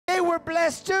were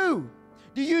blessed too.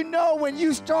 Do you know when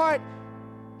you start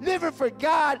living for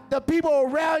God, the people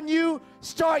around you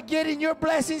start getting your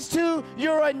blessings too,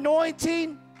 your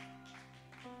anointing?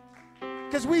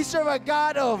 Because we serve a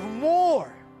God of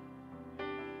more.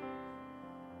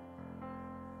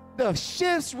 The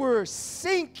ships were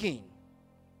sinking.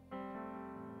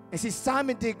 And see,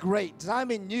 Simon did great.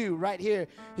 Simon knew right here,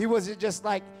 he wasn't just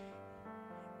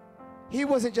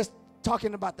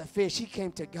talking about the fish. He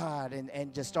came to God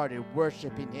and just started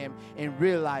worshiping him and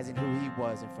realizing who he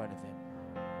was in front of him.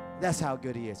 That's how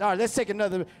good he is. All right, let's take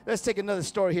another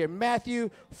story here. Matthew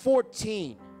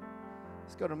 14.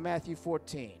 Let's go to Matthew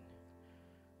 14.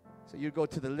 So you go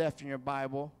to the left in your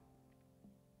Bible.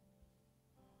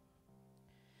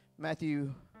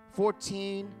 Matthew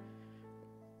 14.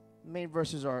 Main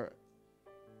verses are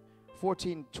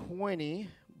 14-20,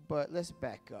 but let's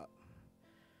back up.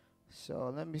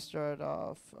 So let me start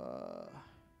off.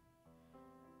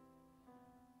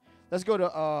 Let's go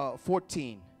to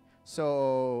 14.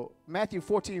 So Matthew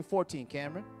 14:14,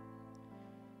 Cameron.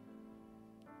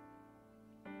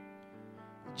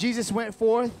 Jesus went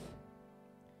forth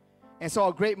and saw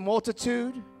a great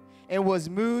multitude and was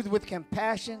moved with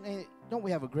compassion. And don't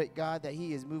we have a great God that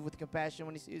he is moved with compassion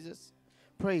when he sees us?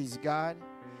 Praise God.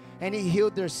 And he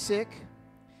healed their sick.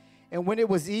 And when it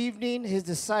was evening, his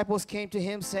disciples came to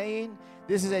him saying,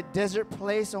 this is a desert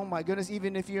place. Oh my goodness,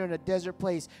 even if you're in a desert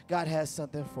place, God has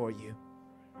something for you.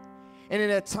 And in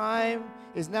a time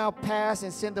is now past,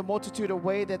 and send the multitude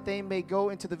away that they may go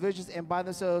into the villages and buy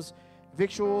themselves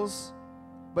victuals.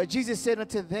 But Jesus said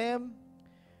unto them,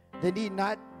 they need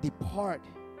not depart.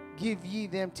 Give ye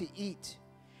them to eat.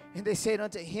 And they said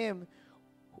unto him,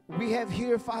 we have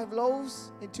here 5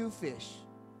 loaves and 2 fish.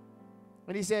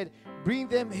 And he said, bring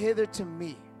them hither to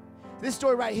me. This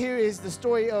story right here is the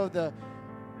story of the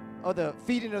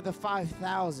feeding of the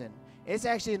 5,000. It's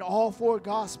actually in all 4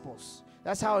 Gospels.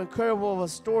 That's how incredible of a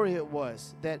story it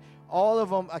was, that all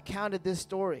of them accounted this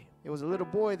story. It was a little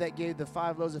boy that gave the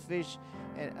 5 loaves of fish,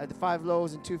 and the 5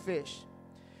 loaves and 2 fish.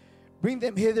 Bring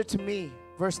them hither to me.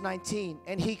 Verse 19.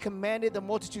 And he commanded the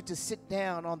multitude to sit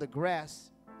down on the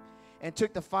grass, and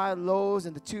took the 5 loaves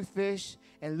and the 2 fish,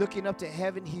 and looking up to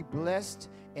heaven, he blessed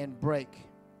and brake,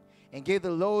 and gave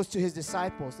the loaves to his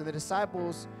disciples, and the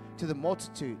disciples to the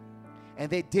multitude. And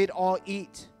they did all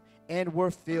eat, and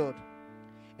were filled.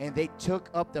 And they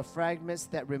took up the fragments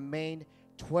that remained,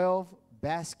 12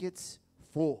 baskets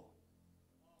full.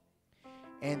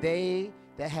 And they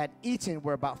that had eaten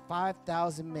were about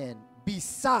 5,000 men,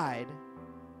 beside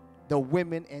the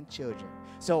women and children.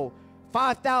 So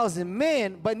 5,000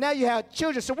 men, but now you have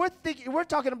children. So we're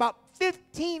talking about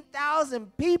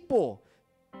 15,000 people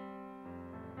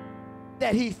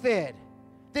that he fed.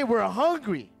 They were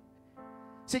hungry.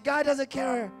 See, God doesn't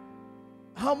care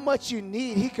how much you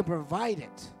need. He can provide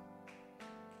it.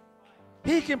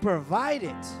 He can provide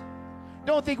it.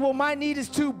 Don't think, well, my need is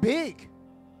too big.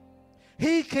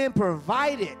 He can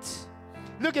provide it.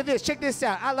 Look at this. Check this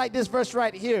out. I like this verse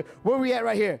right here. Where are we at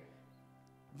right here?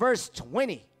 Verse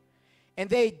 20. And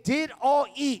they did all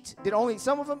eat. Did only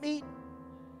some of them eat?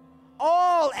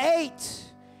 All ate.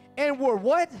 And were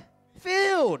what?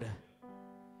 Filled.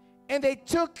 And they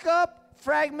took up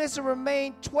fragments and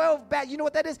remained 12 back. You know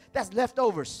what that is? That's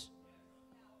leftovers.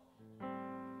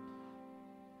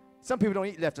 Some people don't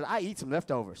eat leftovers. I eat some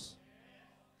leftovers.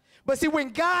 But see, when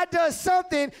God does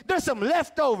something, there's some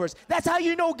leftovers. That's how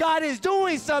you know God is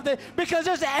doing something, because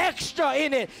there's extra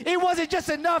in it. It wasn't just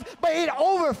enough, but it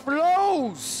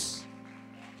overflows.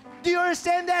 Do you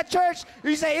understand that, church?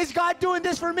 You say, is God doing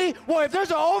this for me? Well, if there's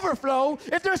an overflow,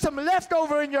 if there's some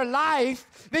leftover in your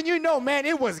life, then you know, man,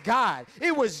 it was God.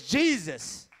 It was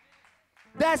Jesus.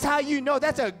 That's how you know.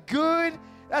 That's a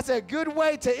good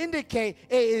way to indicate,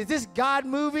 hey, is this God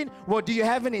moving? Well, do you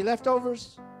have any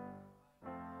leftovers?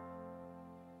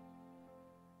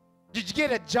 Did you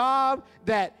get a job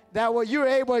that well, you were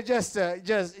able to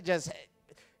just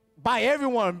buy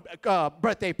everyone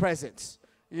birthday presents,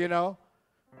 you know?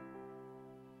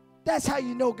 That's how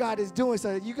you know God is doing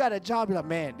something. You got a job, you're like,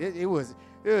 man, it was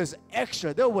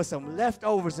extra. There was some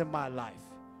leftovers in my life.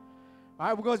 All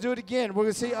right, we're going to do it again.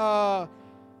 We're going to see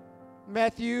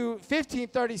Matthew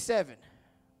 15:37.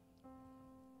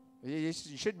 It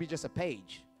should be just a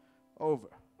page over.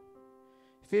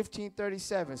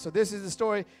 15:37. So this is the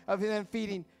story of them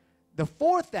feeding the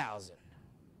 4,000.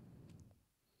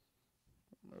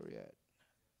 Where are we at?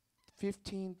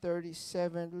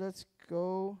 15:37. Let's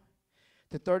go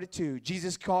to 32.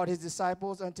 Jesus called his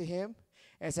disciples unto him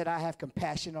and said, I have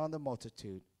compassion on the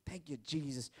multitude. Thank you,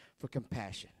 Jesus, for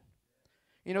compassion.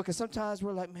 You know, because sometimes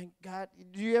we're like, man, God,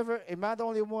 am I the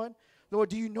only one? Lord,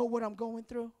 do you know what I'm going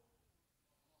through?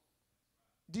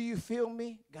 Do you feel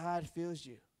me? God feels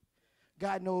you.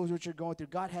 God knows what you're going through.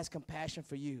 God has compassion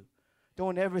for you.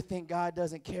 Don't ever think God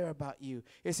doesn't care about you.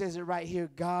 It says it right here.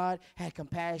 God had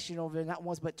compassion over, not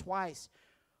once but twice,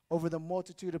 over the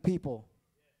multitude of people.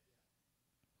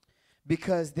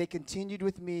 Because they continued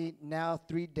with me now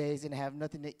 3 days and have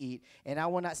nothing to eat. And I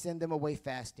will not send them away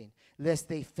fasting, lest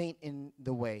they faint in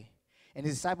the way. And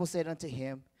his disciples said unto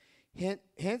him,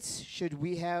 Hence should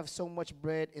we have so much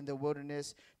bread in the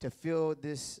wilderness to fill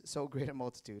this so great a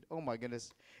multitude. Oh my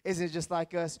goodness. Isn't it just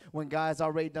like us when God's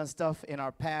already done stuff in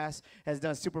our past, has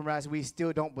done super miracles, we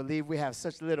still don't believe? We have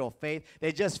such little faith.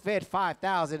 They just fed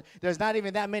 5,000. There's not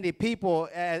even that many people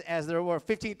as there were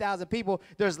 15,000 people.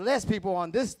 There's less people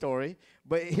on this story,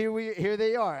 but here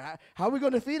they are. How are we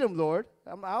going to feed them, Lord?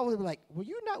 I was like, were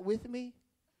you not with me?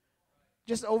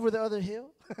 Just over the other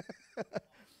hill?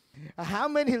 How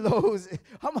many loaves?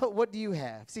 What do you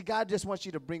have? See, God just wants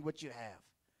you to bring what you have.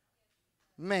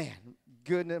 Man,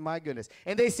 goodness, my goodness.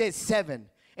 And they said 7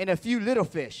 and a few little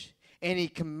fish. And he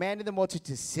commanded the multitude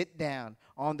to sit down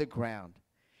on the ground.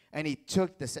 And he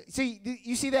took the. See,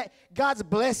 you see that? God's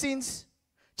blessings.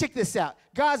 Check this out.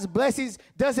 God's blessings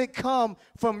doesn't come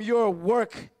from your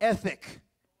work ethic.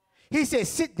 He says,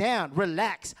 sit down,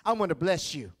 relax. I'm going to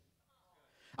bless you.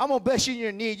 I'm going to bless you in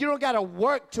your need. You don't got to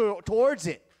work towards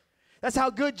it. That's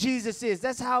how good Jesus is.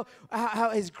 That's how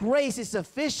his grace is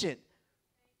sufficient.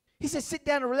 He said, sit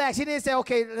down and relax. He didn't say,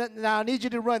 okay, now I need you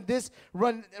to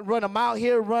run a mile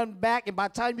here, run back, and by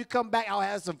the time you come back, I'll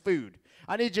have some food.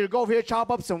 I need you to go over here, chop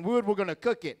up some wood, we're going to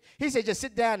cook it. He said, just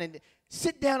sit down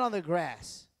on the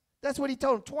grass. That's what he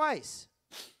told him twice.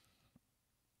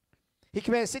 He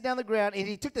commanded, sit down on the ground, and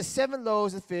he took the 7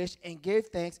 loaves of fish and gave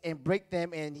thanks and brake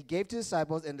them, and he gave to the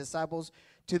disciples, and the disciples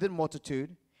to the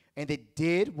multitude. And they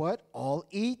did what? All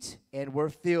eat and were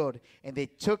filled. And they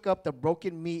took up the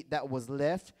broken meat that was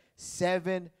left,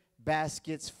 7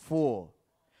 baskets full.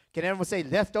 Can everyone say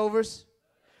leftovers?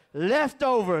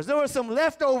 Leftovers. There were some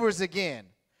leftovers again.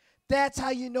 That's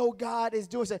how you know God is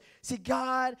doing something. See,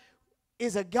 God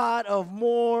is a God of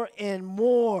more and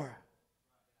more.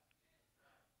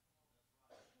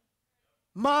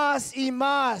 Más y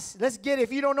más. Let's get it.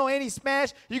 If you don't know any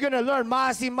Spanish, you're going to learn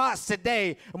más y más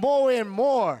today. More and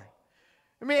more.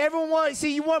 I mean, everyone wants,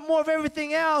 see, you want more of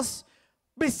everything else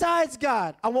besides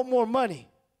God. I want more money.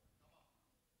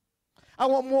 I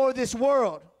want more of this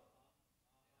world.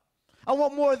 I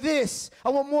want more of this. I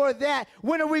want more of that.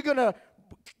 When are we going to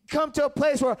come to a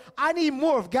place where I need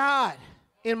more of God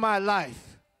in my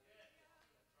life?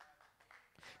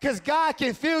 Because God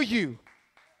can fill you.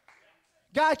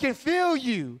 God can fill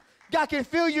you. God can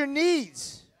fill your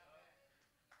needs.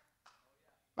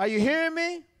 Are you hearing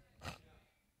me?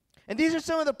 And these are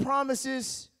some of the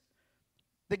promises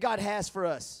that God has for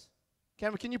us.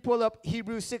 Cameron, can you pull up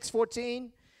Hebrews 6:14?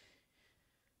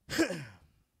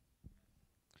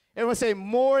 Everyone say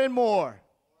more and more.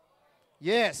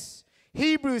 Yes.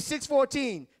 Hebrews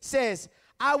 6:14 says,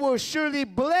 I will surely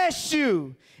bless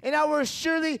you, and I will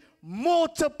surely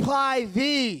multiply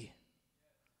thee.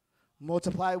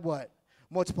 Multiply what?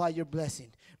 Multiply your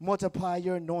blessing. Multiply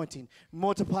your anointing.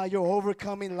 Multiply your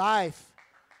overcoming life.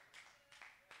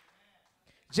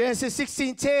 Genesis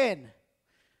 16:10.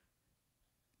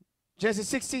 Genesis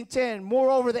 16:10.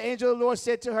 Moreover, the angel of the Lord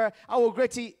said to her, I will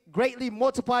greatly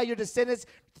multiply your descendants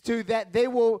to that they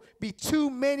will be too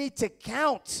many to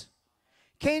count.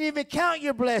 Can't even count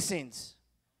your blessings.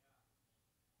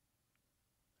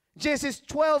 Genesis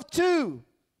 12:2.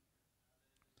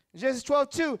 Genesis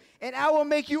 12:2, and I will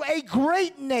make you a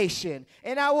great nation,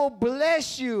 and I will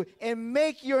bless you and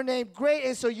make your name great,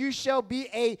 and so you shall be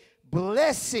a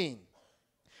blessing.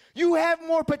 You have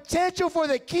more potential for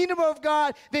the kingdom of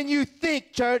God than you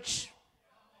think, church.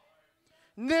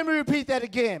 Let me repeat that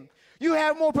again. You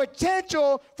have more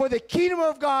potential for the kingdom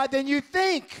of God than you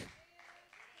think.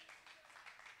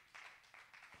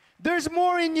 There's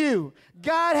more in you.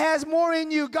 God has more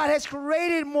in you. God has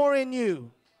created more in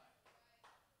you.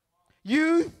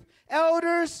 Youth,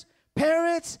 elders,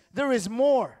 parents, there is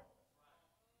more.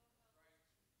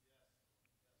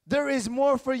 There is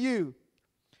more for you.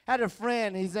 I had a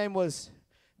friend, his name was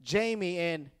Jamie,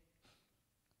 and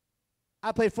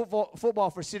I played football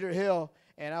for Cedar Hill,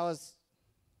 and I was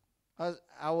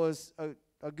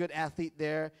a good athlete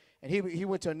there. And he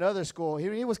went to another school.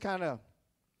 He was kind of,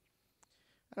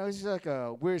 I know, he's like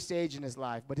a weird stage in his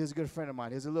life, but he was a good friend of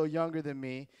mine. He was a little younger than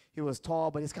me. He was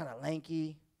tall, but he's kind of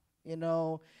lanky. You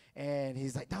know, and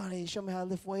he's like, Donnie, show me how to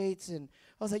lift weights. And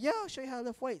I was like, yeah, I'll show you how to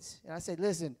lift weights. And I said,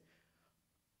 listen,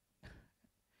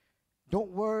 don't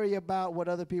worry about what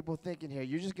other people think in here.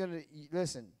 You're just going to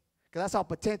listen, because I saw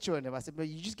potential in him. I said, but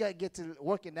you just got to get to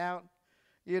working out,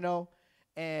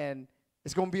 and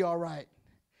it's going to be all right.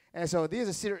 And so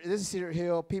this is Cedar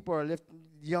Hill. People are lifting,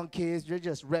 young kids, they're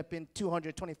just repping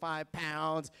 225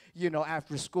 pounds,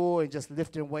 after school and just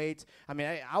lifting weights. I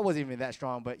mean, I wasn't even that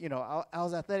strong, but, I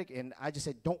was athletic, and I just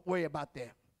said, don't worry about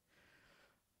that.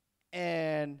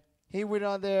 And he went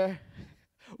on there.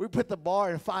 We put the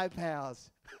bar in 5 pounds.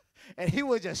 And he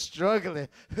was just struggling.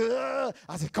 I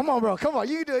said, come on, bro, come on.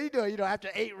 You do it. After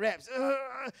 8 reps.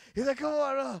 He's like, come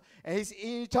on. And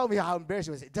he told me how embarrassed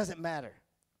he was. It doesn't matter.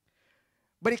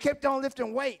 But he kept on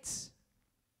lifting weights.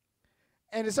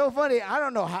 And it's so funny. I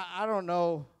don't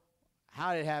know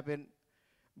how it happened,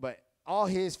 but all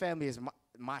his family is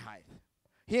my height.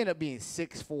 He ended up being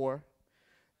 6'4".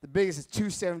 The biggest is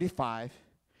 275.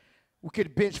 We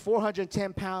could bench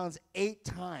 410 pounds 8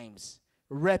 times,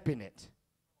 repping it.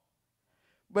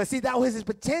 But see, that was his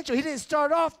potential. He didn't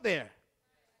start off there.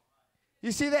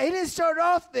 You see that? He didn't start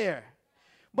off there.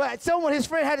 But his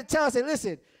friend had to tell us,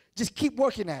 listen, just keep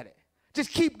working at it. Just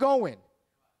keep going.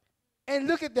 And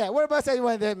look at that. What about saying,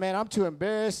 man, I'm too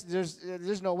embarrassed.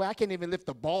 There's no way. I can't even lift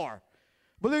the bar.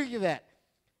 But look at that.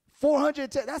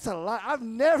 410, that's a lot. I've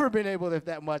never been able to lift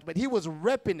that much. But he was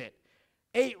repping it.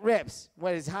 8 reps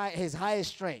was his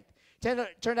highest strength.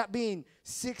 Turned out being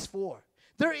 6'4".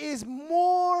 There is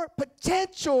more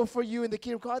potential for you in the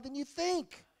kingdom of God than you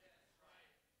think.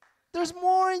 There's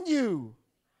more in you.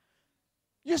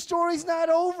 Your story's not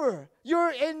over.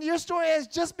 Your story has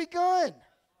just begun.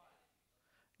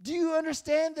 Do you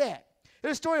understand that?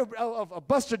 There's a story of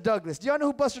Buster Douglas. Do y'all know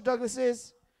who Buster Douglas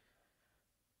is?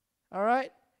 All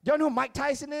right? Do y'all know who Mike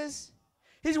Tyson is?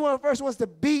 He's one of the first ones to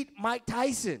beat Mike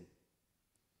Tyson.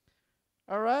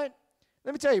 All right?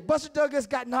 Let me tell you, Buster Douglas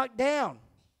got knocked down.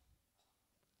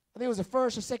 I think it was the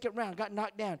first or second round, got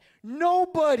knocked down.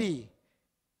 Nobody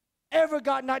ever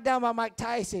got knocked down by Mike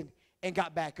Tyson and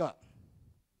got back up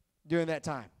during that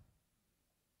time.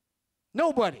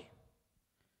 Nobody.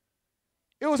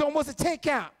 It was almost a 10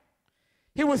 count.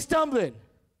 He was stumbling.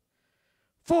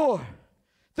 4,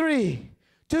 3,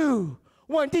 2,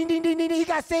 1. Ding, ding, ding, ding, ding. He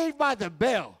got saved by the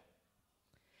bell.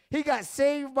 He got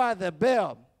saved by the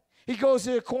bell. He goes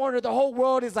to the corner. The whole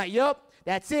world is like, yup,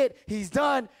 that's it. He's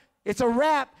done. It's a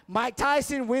wrap. Mike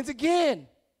Tyson wins again.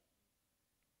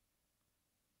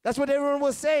 That's what everyone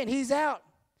was saying. He's out.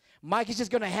 Mike is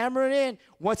just going to hammer it in.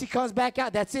 Once he comes back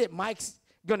out, that's it. Mike's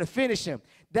going to finish him.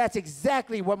 That's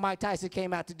exactly what Mike Tyson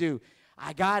came out to do.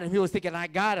 I got him. He was thinking, I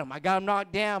got him. I got him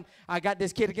knocked down. I got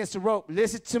this kid against the rope.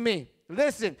 Listen to me.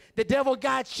 Listen, the devil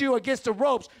got you against the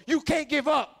ropes. You can't give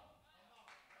up.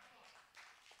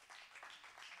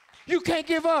 You can't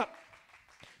give up.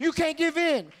 You can't give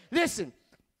in. Listen,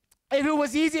 if it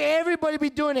was easy, everybody be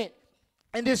doing it.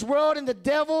 And this world and the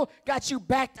devil got you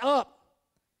backed up.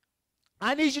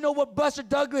 I need you to know what Buster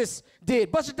Douglas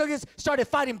did. Buster Douglas started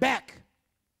fighting back.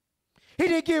 He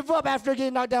didn't give up after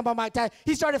getting knocked down by Mike Tyson.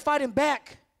 He started fighting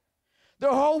back. The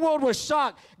whole world was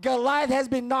shocked. Goliath has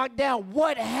been knocked down.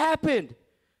 What happened?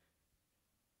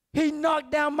 He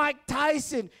knocked down Mike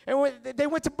Tyson. And when they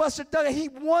went to Buster Douglas, he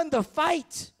won the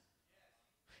fight.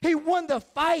 He won the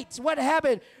fight. What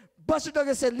happened? Buster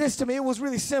Douglas said, listen to me, it was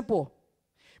really simple.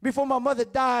 Before my mother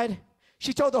died,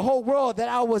 she told the whole world that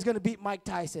I was going to beat Mike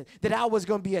Tyson, that I was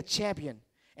going to be a champion.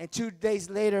 And 2 days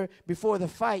later, before the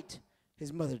fight,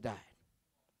 his mother died.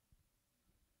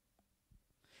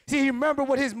 See, he remembered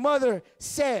what his mother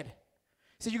said.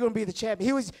 He said, you're going to be the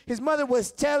champion. His mother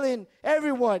was telling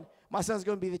everyone, my son's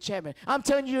going to be the champion. I'm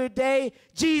telling you today,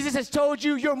 Jesus has told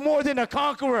you you're more than a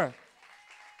conqueror.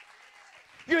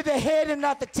 You're the head and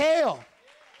not the tail.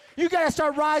 You got to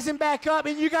start rising back up,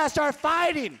 and you got to start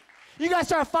fighting. You got to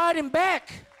start fighting back.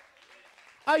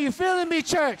 Are you feeling me,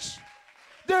 church?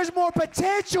 There's more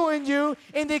potential in you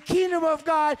in the kingdom of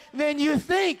God than you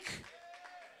think.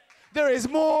 There is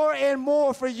more and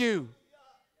more for you.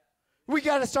 We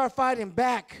got to start fighting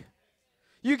back.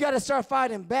 You got to start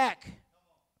fighting back.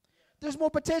 There's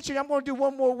more potential. I'm going to do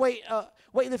one more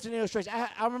weightlifting illustration.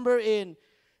 I remember in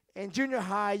junior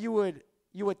high, you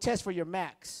would test for your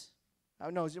max. I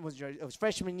know it was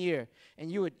freshman year,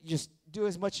 and you would just do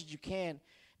as much as you can.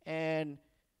 And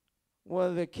one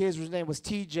of the kids, whose name was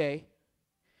TJ,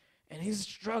 and he's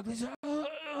struggling. He's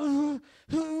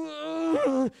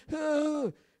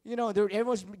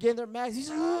everyone's getting their max.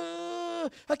 He's I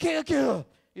can't.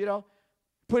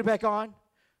 Put it back on.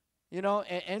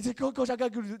 And say, Coach, I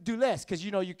got to do less, because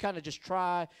you kind of just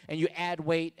try and you add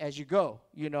weight as you go.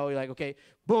 You're like, okay,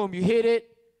 boom, you hit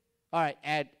it. All right,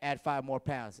 add 5 more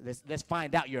pounds. Let's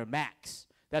find out your max.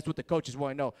 That's what the coaches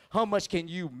want to know. How much can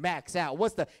you max out?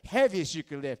 What's the heaviest you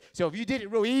can lift? So if you did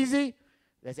it real easy,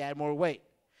 let's add more weight.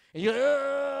 And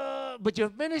but you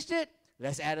finished it,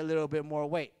 Let's add a little bit more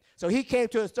weight. So he came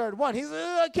to his third one. He's like,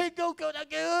 I can't go, coach. I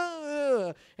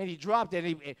can't. And he dropped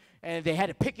it, and they had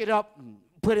to pick it up and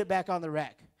put it back on the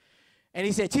rack. And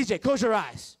he said, TJ, close your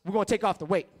eyes. We're going to take off the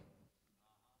weight.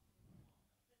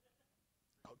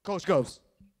 Coach goes.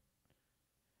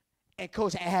 And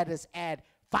Coach had us add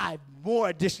 5 more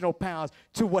additional pounds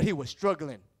to what he was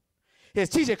struggling. He says,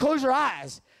 TJ, close your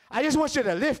eyes. I just want you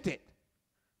to lift it.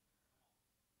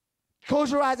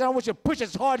 Close your eyes, and I want you to push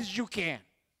as hard as you can.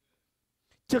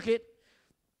 Took it.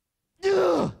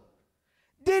 Ugh.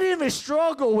 Didn't even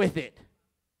struggle with it.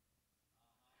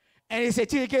 And he said,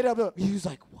 TJ, get up. He was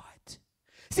like, what?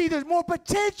 See, there's more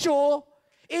potential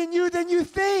in you than you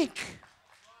think.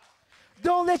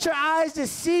 Don't let your eyes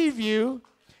deceive you.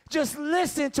 Just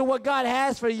listen to what God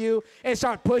has for you and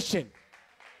start pushing.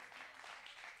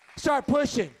 Start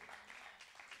pushing.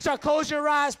 Start closing your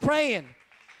eyes, praying.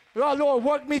 Oh, Lord,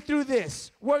 work me through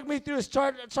this. Work me through this.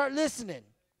 Start listening.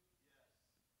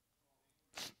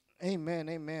 Amen,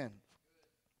 amen.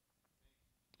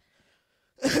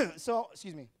 So,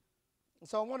 excuse me.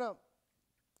 So I'm gonna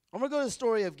go to the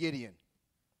story of Gideon.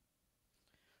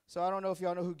 So I don't know if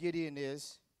y'all know who Gideon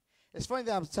is. It's funny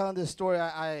that I'm telling this story.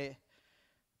 I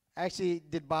actually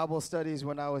did Bible studies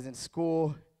when I was in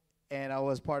school, and I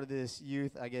was part of this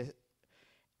youth, I guess.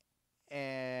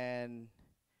 And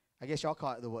I guess y'all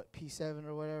call it the what, P7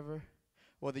 or whatever?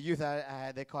 Well, the youth I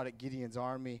had, they called it Gideon's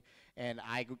Army, and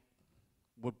I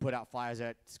would put out flyers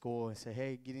at school and say,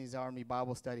 hey, Gideon's Army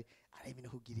Bible study. I didn't even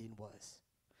know who Gideon was.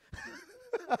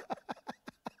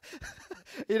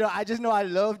 You know, I just know I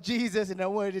love Jesus, and I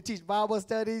wanted to teach Bible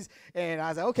studies, and I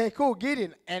was like, okay, cool,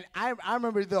 Gideon. And I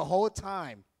remember the whole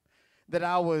time that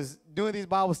I was doing these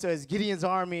Bible studies, Gideon's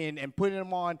Army, and putting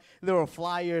them on little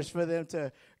flyers for them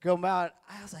to come out.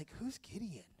 I was like, who's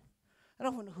Gideon? I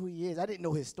don't know who he is. I didn't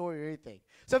know his story or anything.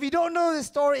 So if you don't know this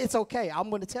story, it's okay. I'm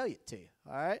going to tell it to you,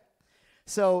 all right?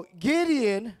 So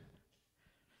Gideon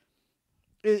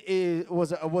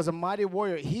was a mighty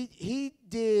warrior. He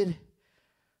did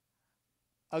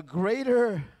a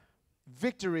greater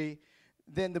victory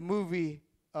than the movie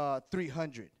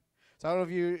 300. So I don't know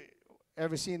if you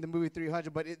ever seen the movie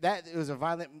 300, but it was a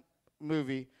violent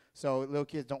movie, so little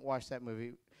kids don't watch that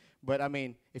movie. But, I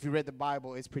mean, if you read the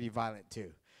Bible, it's pretty violent,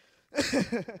 too.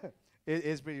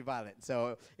 It's pretty violent.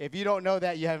 So if you don't know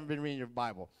that, you haven't been reading your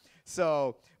Bible.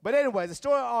 So, but anyway, the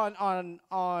story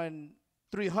on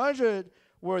 300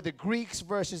 were the Greeks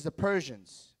versus the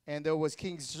Persians. And there was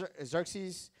King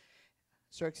Xerxes.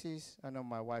 I know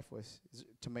my wife was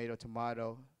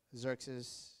tomato,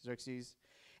 Xerxes.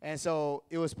 And so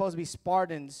it was supposed to be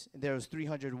Spartans, and there was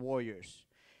 300 warriors.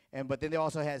 But then they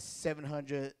also had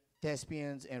 700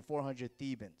 Thespians and 400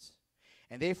 Thebans.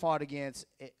 And they fought against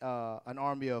an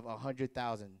army of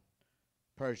 100,000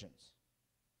 Persians.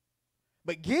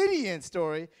 But Gideon's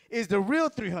story is the real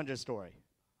 300 story.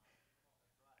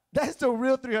 That's the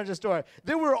real 300 story.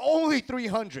 There were only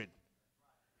 300.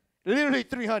 Literally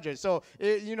 300. So,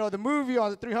 the movie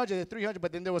on the 300,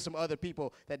 but then there were some other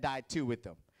people that died too with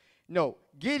them. No,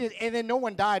 Gideon, and then no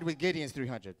one died with Gideon's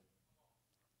 300.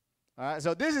 All right,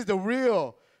 so this is the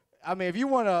real. I mean, if you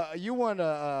want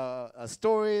a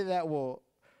story that will,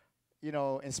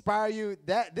 inspire you,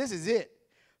 this is it.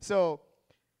 So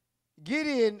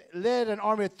Gideon led an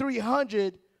army of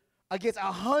 300 against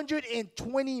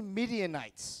 120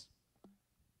 Midianites.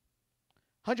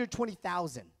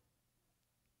 120,000.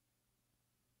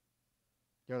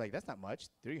 You're like, that's not much.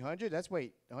 300?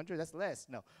 100? That's less.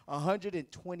 No,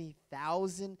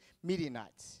 120,000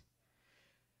 Midianites.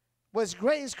 What's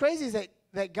great is crazy is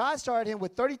that God started him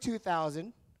with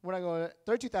 32,000. We're not going to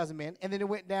 32,000 men, and then it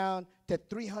went down to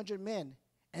 300 men,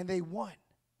 and they won.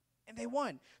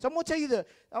 So I'm going to tell you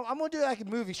I'm going to do like a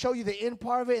movie, show you the end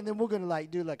part of it, and then we're going to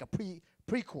do like a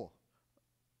prequel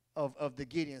of the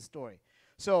Gideon story.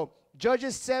 So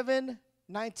Judges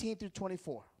 7:19 through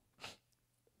 24.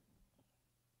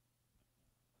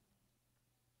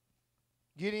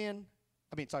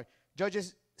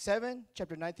 Judges 7,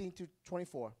 chapter 19 to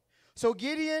 24. So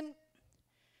Gideon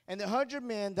and the 100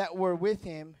 men that were with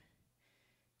him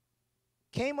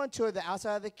came unto the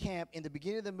outside of the camp in the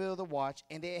beginning of the middle of the watch,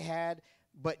 and they had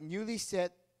but newly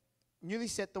set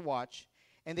the watch,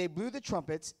 and they blew the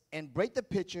trumpets and brake the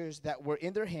pitchers that were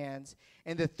in their hands,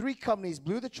 and the 3 companies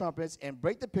blew the trumpets and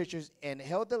brake the pitchers and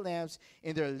held the lamps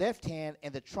in their left hand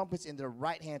and the trumpets in their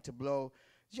right hand to blow.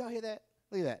 Did y'all hear that?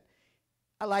 Look at that.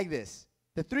 I like this.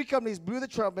 The 3 companies blew the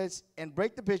trumpets and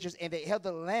brake the pitchers, and they held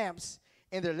the lamps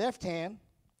in their left hand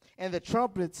and the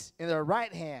trumpets in their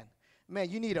right hand. Man,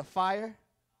 you need a fire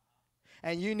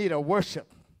and you need a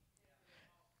worship.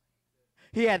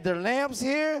 He had their lamps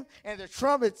here and their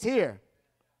trumpets here.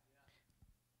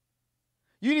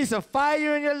 You need some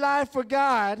fire in your life for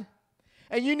God,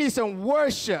 and you need some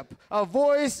worship, a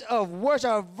voice of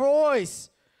worship, a voice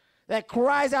that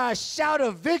cries out a shout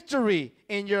of victory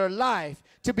in your life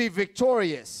to be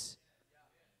victorious.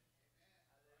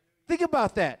 Think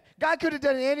about that. God could have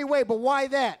done it any way, but why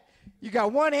that? You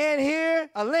got one hand here,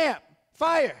 a lamp,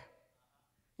 fire.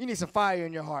 You need some fire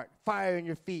in your heart, fire in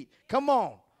your feet. Come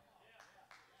on.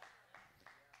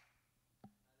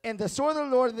 And the sword of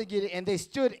the Lord they get it, and they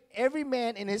stood every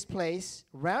man in his place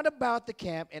round about the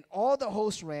camp, and all the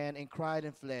host ran and cried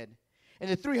and fled. And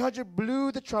the 300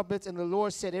 blew the trumpets, and the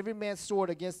Lord set every man's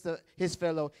sword against his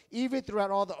fellow, even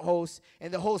throughout all the hosts.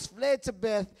 And the hosts fled to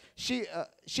Beth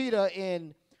Shedah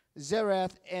in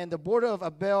Zerath, and the border of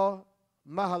Abel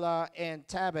Mahalah and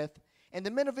Tabbath. And the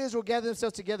men of Israel gathered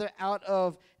themselves together out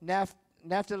of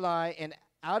Naphtali and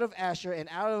out of Asher and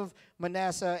out of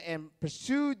Manasseh, and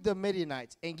pursued the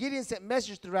Midianites. And Gideon sent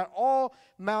messengers throughout all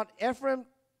Mount Ephraim,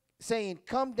 saying,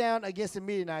 come down against the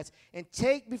Midianites, and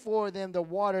take before them the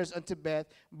waters unto Beth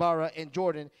Barah and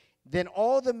Jordan. Then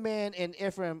all the men in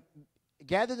Ephraim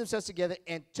gathered themselves together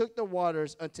and took the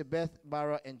waters unto Beth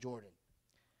Barah and Jordan.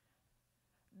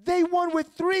 They won with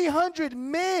 300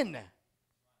 men.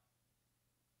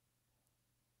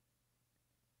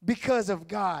 Because of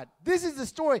God. This is the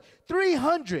story.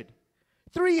 300.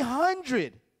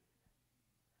 300.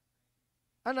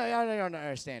 I know you're not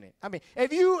understanding. I mean,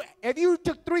 if you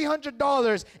took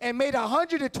 $300 and made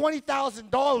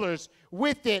 $120,000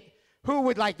 with it, who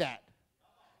would like that?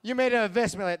 You made an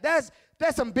investment like that.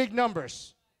 That's some big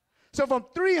numbers. So from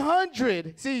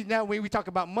 300, see, now when we talk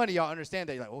about money, y'all understand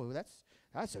that. You're like, oh,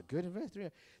 that's a good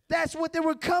investment. That's what they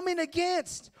were coming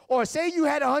against. Or say you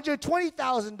had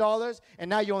 $120,000 and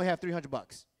now you only have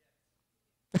 $300.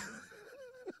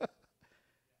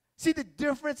 See the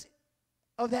difference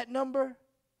of that number?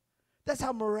 That's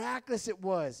how miraculous it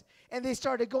was. And they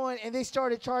started going and they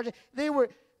started charging. The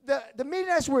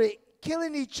Midianites were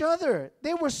killing each other.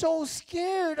 They were so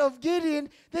scared of Gideon,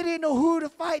 they didn't know who to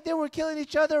fight. They were killing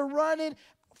each other, running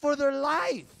for their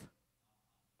life.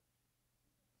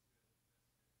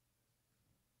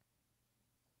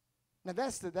 Now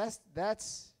that's the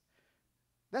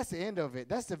end of it.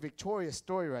 That's the victorious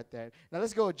story right there. Now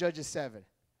let's go to Judges 7.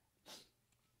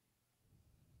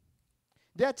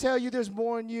 Did I tell you there's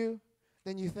more in you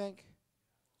than you think?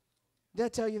 Did I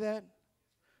tell you that?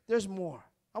 There's more.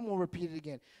 I'm going to repeat it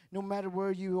again. No matter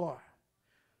where you are,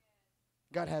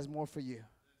 God has more for you.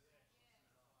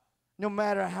 No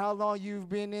matter how long you've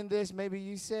been in this, maybe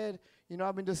you said, I've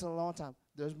been doing this a long time.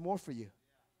 There's more for you.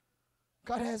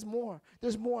 God has more.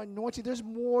 There's more anointing. There's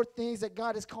more things that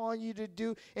God is calling you to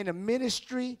do in a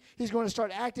ministry. He's going to start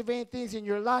activating things in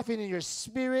your life and in your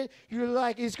spirit.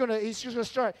 He's just going to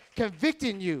start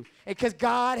convicting you. And because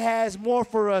God has more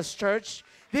for us, church.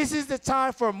 This is the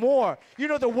time for more.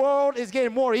 The world is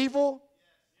getting more evil.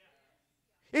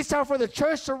 It's time for the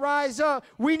church to rise up.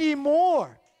 We need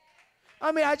more.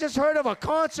 I just heard of a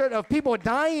concert of people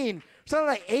dying. Something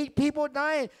like 8 people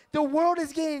dying. The world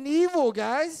is getting evil,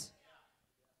 guys.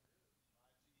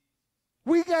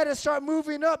 We got to start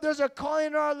moving up. There's a calling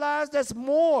in our lives that's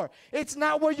more. It's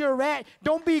not where you're at.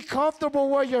 Don't be comfortable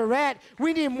where you're at.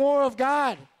 We need more of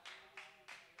God.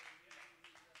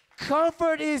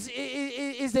 Comfort is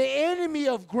the enemy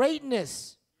of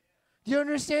greatness. Do you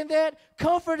understand that?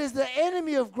 Comfort is the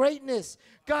enemy of greatness.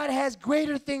 God has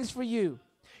greater things for you.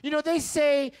 They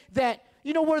say that,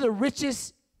 where the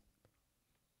richest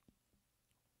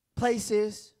place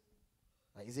is?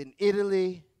 Like, is it in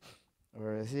Italy?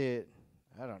 Or is it,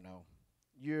 I don't know,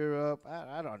 Europe?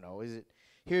 I don't know. Is it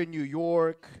here in New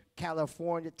York,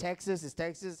 California, Texas? Is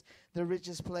Texas the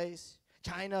richest place?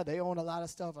 China, they own a lot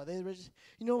of stuff. Are they the richest?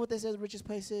 You know what they say the richest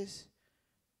place is?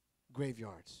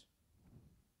 Graveyards.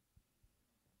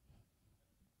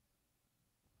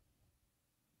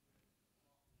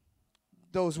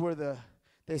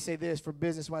 They say this for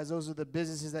business-wise, those are the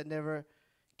businesses that never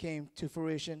came to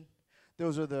fruition.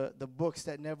 Those are the books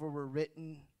that never were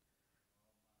written.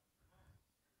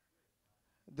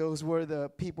 Those were the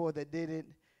people that didn't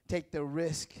take the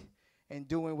risk in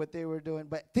doing what they were doing.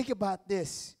 But think about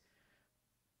this.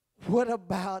 What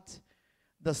about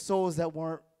the souls that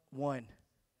weren't won?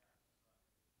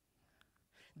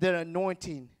 The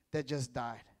anointing that just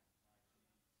died.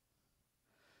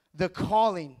 The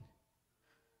calling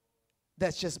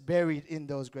that's just buried in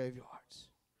those graveyards.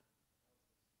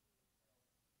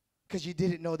 Because you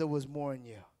didn't know there was more in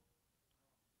you.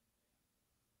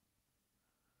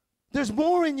 There's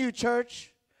more in you,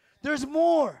 church. There's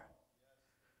more.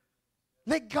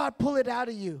 Let God pull it out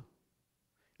of you.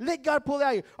 Let God pull it out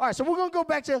of you. All right, so we're going to go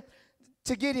back to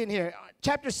Gideon here.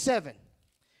 Chapter 7.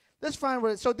 Let's find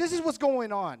what. So this is what's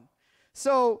going on.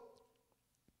 So,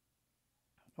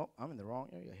 oh, I'm in the wrong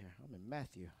area here. I'm in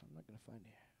Matthew. I'm not going to find it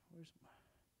here. Where's my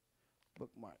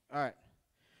bookmark? All right.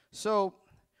 So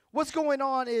what's going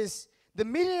on is the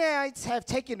Midianites have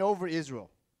taken over Israel.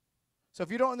 So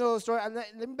if you don't know the story,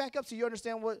 let me back up so you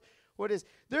understand what it is.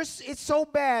 It's so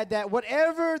bad that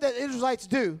whatever the Israelites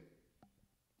do,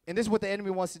 and this is what the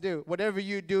enemy wants to do, whatever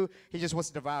you do, he just wants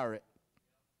to devour it.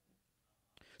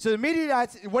 So the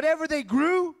Midianites, whatever they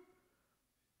grew,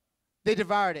 they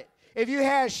devoured it. If you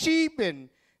had sheep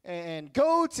and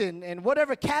goats and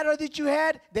whatever cattle that you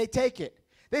had, they take it.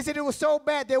 They said it was so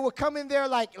bad they would come in there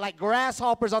like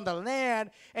grasshoppers on the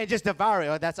land and just devour it.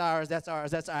 Oh, that's ours, that's ours,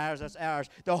 that's ours, that's ours.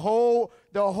 The whole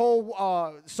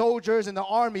soldiers and the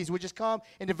armies would just come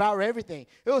and devour everything.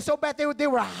 It was so bad they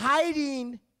were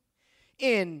hiding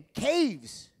in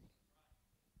caves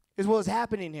is what was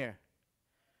happening here.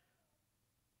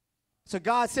 So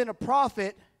God sent a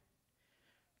prophet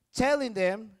telling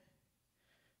them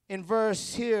in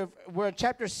verse here, we're in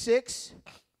chapter 6,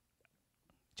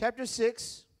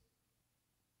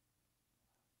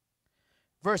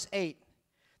 verse 8.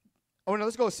 Oh, no,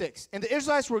 let's go 6. And the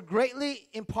Israelites were greatly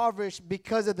impoverished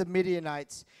because of the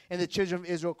Midianites, and the children of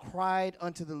Israel cried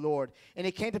unto the Lord. And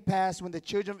it came to pass when the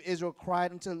children of Israel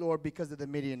cried unto the Lord because of the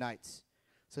Midianites.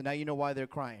 So now you know why they're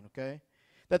crying, okay?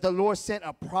 That the Lord sent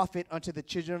a prophet unto the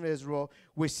children of Israel,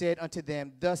 which said unto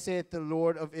them, Thus saith the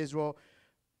Lord of Israel,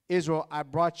 I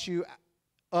brought you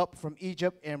up from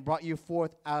Egypt and brought you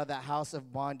forth out of the house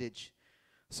of bondage.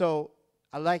 So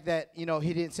I like that, he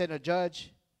didn't send a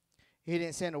judge. He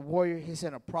didn't send a warrior. He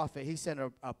sent a prophet. He sent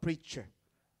a preacher.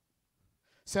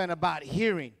 Sent about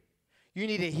hearing. You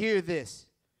need to hear this.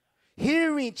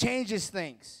 Hearing changes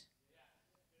things.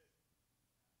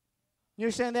 You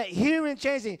understand that? Hearing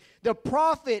changing. The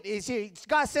prophet is here.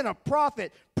 God sent a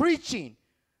prophet preaching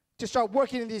to start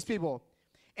working in these people.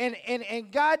 And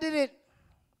God didn't,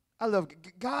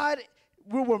 God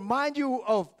will remind you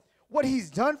of what he's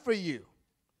done for you.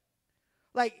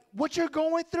 Like, what you're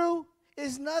going through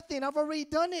is nothing. I've already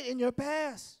done it in your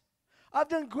past. I've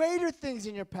done greater things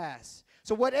in your past.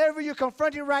 So whatever you're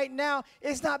confronting right now,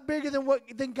 it's not bigger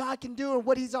than God can do and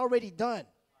what he's already done.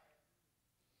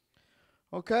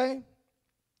 Okay?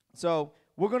 So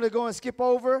we're going to go and skip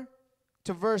over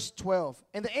to verse 12.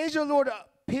 And the angel of the Lord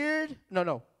appeared.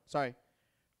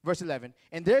 Verse 11.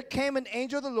 And there came an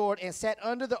angel of the Lord and sat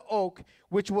under the oak,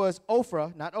 which was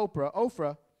Ophrah, not Oprah,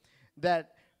 Ophrah,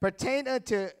 that pertained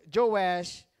unto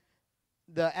Joash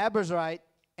the Abiezrite,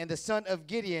 and the son of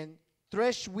Gideon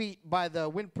threshed wheat by the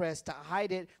winepress to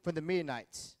hide it from the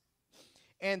Midianites.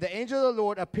 And the angel of the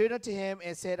Lord appeared unto him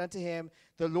and said unto him,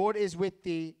 The Lord is with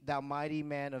thee, thou mighty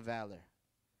man of valor.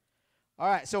 All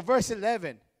right, so verse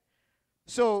 11.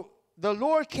 So the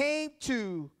Lord came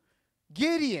to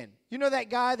Gideon. You know that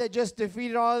guy that just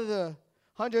defeated all of the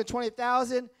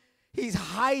 120,000? He's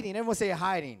hiding. Everyone say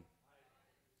hiding.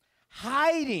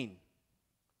 Hiding.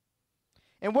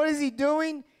 And what is he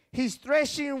doing? He's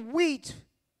threshing wheat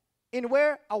in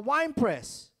where? A wine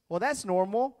press. Well, that's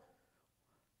normal,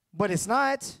 but it's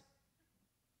not.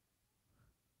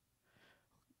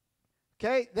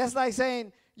 Okay, that's like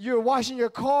saying you're washing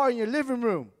your car in your living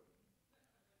room.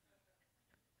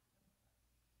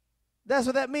 That's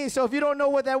what that means. So if you don't know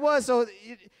what that was, so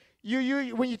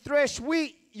you when you thresh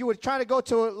wheat, you would try to go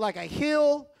to like a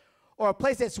hill or a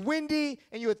place that's windy,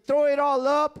 and you would throw it all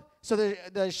up so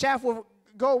the chaff will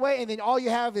go away, and then all you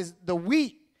have is the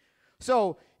wheat.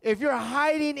 So if you're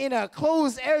hiding in a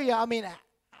closed area, I mean,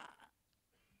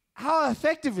 how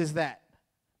effective is that?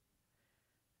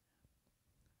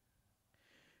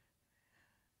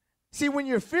 See, when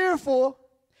you're fearful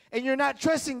and you're not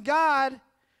trusting God,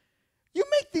 you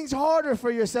make things harder for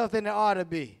yourself than it ought to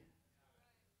be.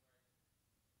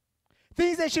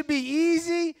 Things that should be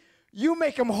easy, you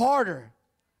make them harder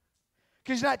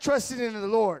because you're not trusting in the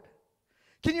Lord.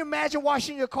 Can you imagine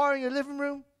washing your car in your living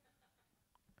room?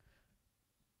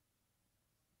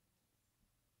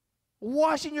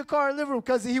 Washing your car in the living room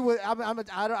because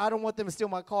I don't want them to steal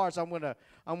my car, so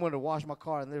I'm gonna wash my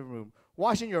car in the living room.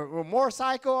 Washing your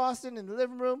motorcycle, Austin, in the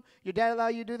living room. Your dad allow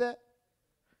you to do that?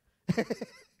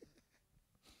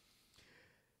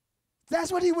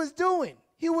 That's what he was doing.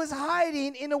 He was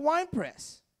hiding in a wine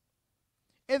press.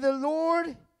 And the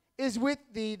Lord is with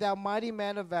thee, thou mighty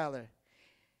man of valor.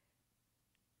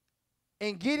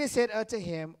 And Gideon said unto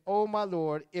him, O my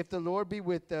Lord, if the Lord be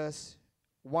with us,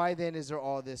 why then is there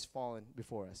all this fallen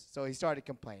before us? So he started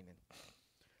complaining.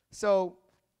 So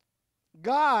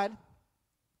God,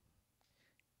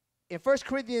 in 1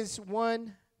 Corinthians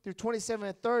 1 through 27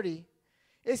 and 30,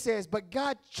 it says, But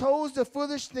God chose the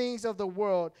foolish things of the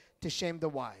world to shame the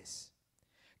wise.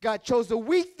 God chose the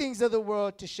weak things of the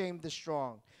world to shame the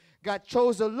strong. God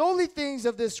chose the lowly things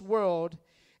of this world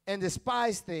and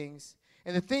despised things,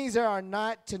 and the things that are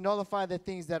not, to nullify the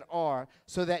things that are,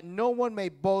 so that no one may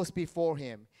boast before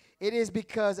him. It is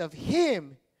because of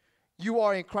him you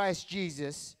are in Christ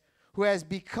Jesus, who has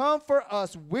become for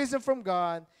us wisdom from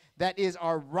God, that is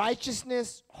our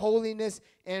righteousness, holiness,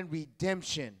 and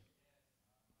redemption.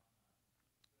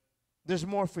 There's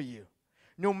more for you,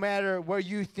 no matter where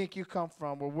you think you come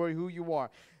from or who you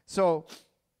are. So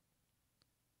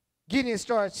Gideon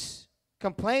starts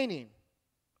complaining.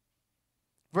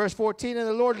 Verse 14, and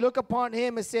the Lord looked upon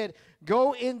him and said,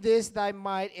 go in this thy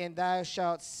might, and thou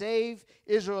shalt save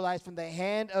Israelites from the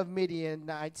hand of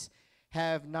Midianites.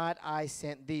 Have not I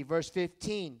sent thee? Verse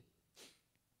 15,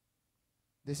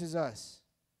 this is us.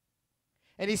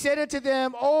 And he said unto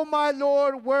them, O my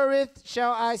Lord, wherewith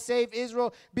shall I save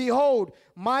Israel? Behold,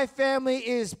 my family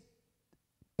is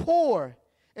poor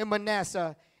in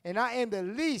Manasseh, and I am the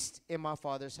least in my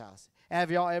father's house.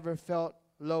 Have y'all ever felt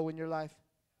low in your life?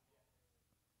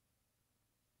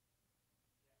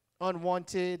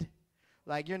 Unwanted,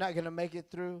 like you're not going to make it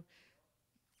through.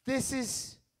 This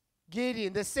is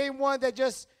Gideon, the same one that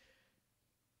just,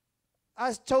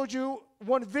 I told you,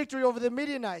 won victory over the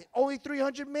Midianites, only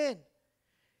 300 men.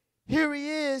 Here he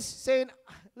is saying,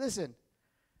 listen,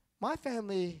 my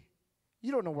family,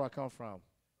 you don't know where I come from.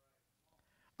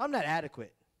 I'm not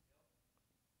adequate.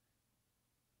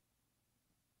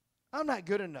 I'm not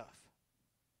good enough.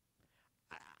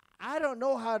 I don't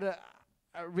know how to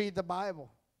read the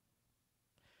Bible.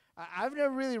 I've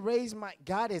never really raised my,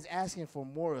 God is asking for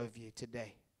more of you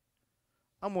today.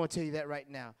 I'm going to tell you that right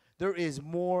now. There is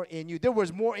more in you. There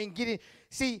was more in Gideon.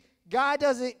 See, God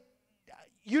doesn't,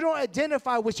 you don't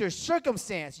identify with your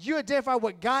circumstance. You identify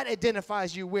what God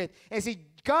identifies you with. And see,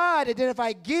 God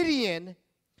identified Gideon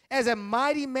as a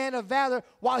mighty man of valor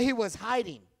while he was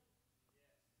hiding.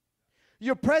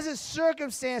 Your present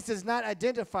circumstance does not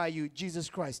identify you. Jesus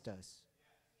Christ does.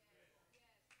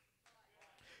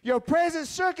 Your present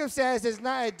circumstance does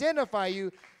not identify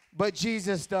you, but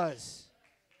Jesus does.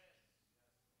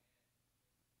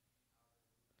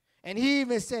 And he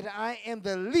even said, I am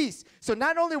the least. So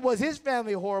not only was his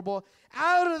family horrible,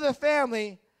 out of the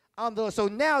family, I'm the. So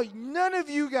now none of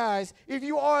you guys, if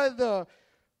you are the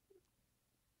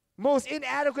most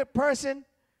inadequate person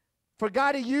for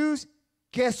God to use,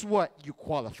 guess what? You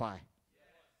qualify.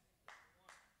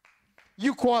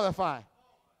 You qualify.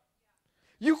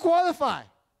 You qualify.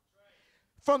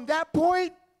 From that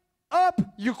point up,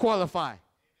 you qualify.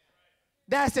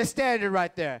 That's the standard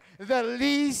right there. The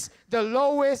least, the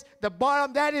lowest, the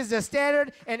bottom, that is the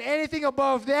standard. And anything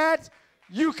above that,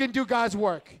 you can do God's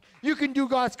work. You can do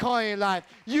God's calling in your life.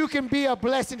 You can be a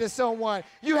blessing to someone.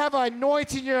 You have an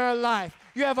anointing in your life.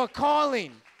 You have a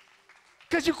calling.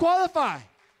 Because you qualify.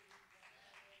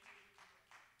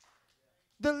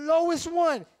 The lowest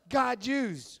one, God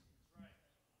used.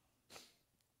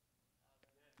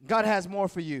 God has more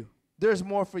for you. There's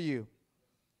more for you.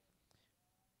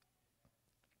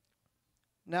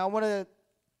 Now, I want to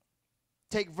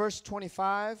take verse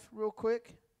 25 real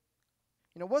quick.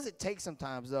 You know, what does it take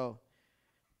sometimes, though,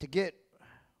 to get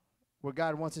where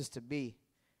God wants us to be?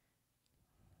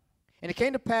 And it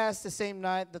came to pass the same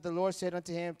night that the Lord said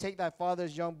unto him, take thy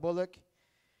father's young bullock,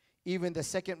 even the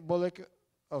second bullock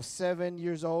of 7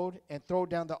 years old, and throw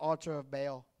down the altar of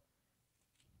Baal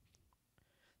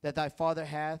that thy father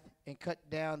hath, and cut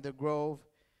down the grove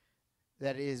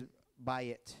that is by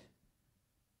it.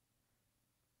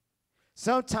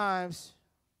 Sometimes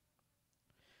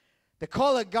the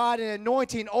call of God and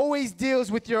anointing always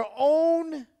deals with your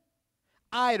own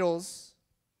idols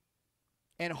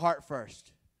and heart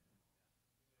first.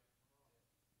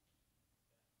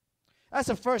 That's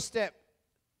the first step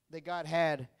that God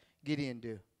had Gideon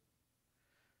do.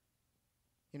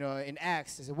 You know, in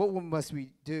Acts, they said, what must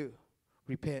we do?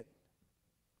 Repent.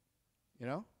 You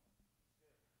know?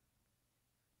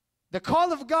 The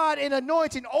call of God and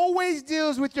anointing always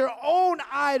deals with your own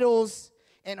idols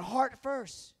and heart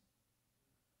first.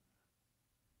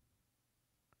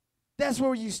 That's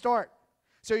where you start.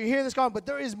 So you hear this call, but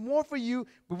there is more for you,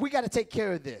 but we got to take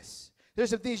care of this.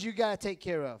 There's some things you got to take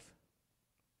care of.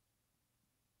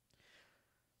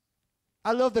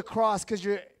 I love the cross because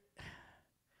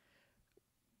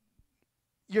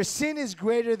your sin is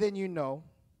greater than you know,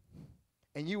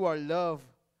 and you are loved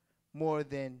more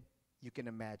than you can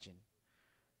imagine.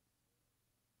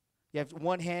 You have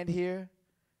one hand here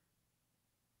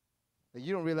that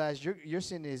you don't realize your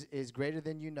sin is greater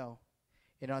than you know.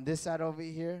 And on this side over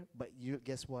here, but you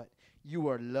guess what? You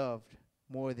are loved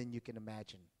more than you can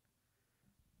imagine.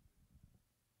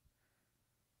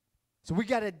 So we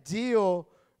got to deal.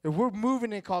 If we're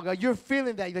moving in call, God, you're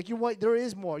feeling that. Like, you know what? There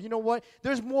is more. You know what?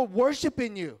 There's more worship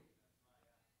in you.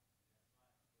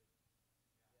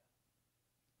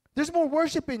 There's more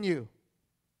worship in you.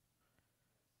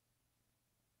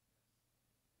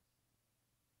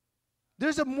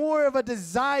 There's a more of a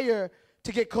desire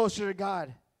to get closer to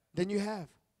God than you have.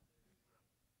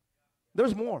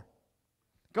 There's more.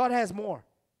 God has more.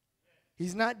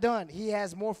 He's not done. He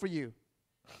has more for you.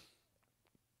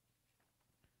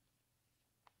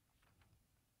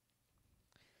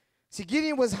 See,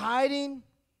 Gideon was hiding,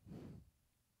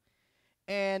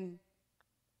 and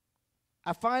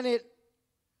I find it,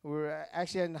 we're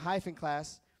actually in hyphen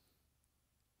class,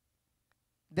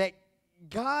 that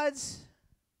God's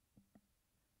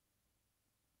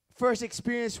first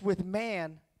experience with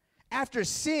man after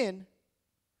sin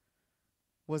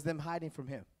was them hiding from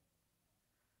him.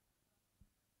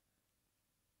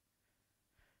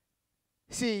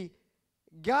 See,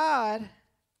 God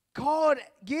called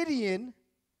Gideon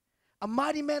a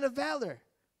mighty man of valor.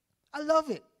 I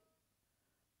love it.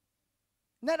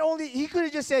 Not only, he could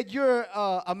have just said, you're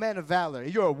a man of valor,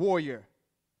 you're a warrior.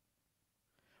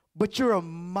 But you're a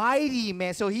mighty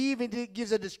man. So he even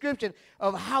gives a description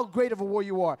of how great of a warrior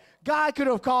you are. God could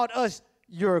have called us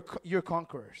your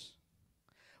conquerors.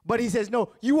 But he says,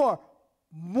 no, you are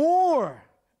more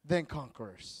than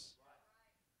conquerors.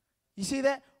 You see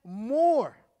that?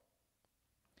 More.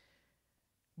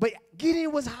 But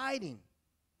Gideon was hiding.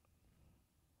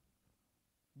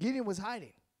 Gideon was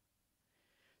hiding.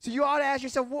 So you ought to ask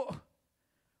yourself,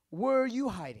 where are you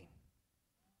hiding?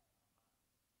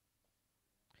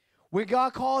 When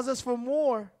God calls us for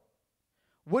more,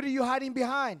 what are you hiding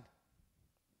behind?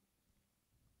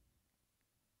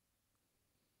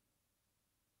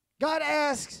 God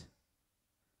asks,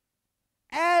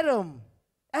 Adam,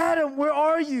 where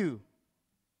are you?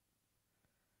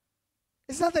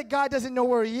 It's not that God doesn't know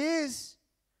where he is,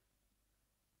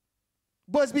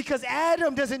 but it's because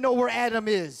Adam doesn't know where Adam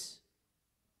is.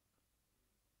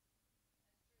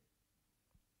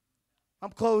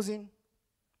 I'm closing.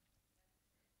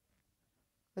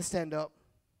 Let's stand up.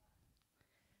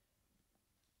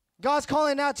 God's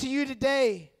calling out to you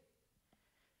today.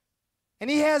 And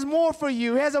he has more for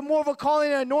you. He has a more of a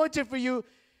calling and anointing for you.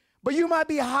 But you might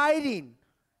be hiding.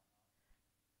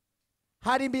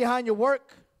 Hiding behind your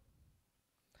work.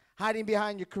 Hiding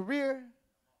behind your career.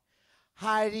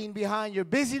 Hiding behind your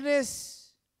busyness.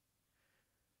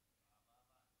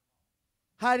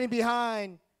 Hiding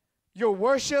behind your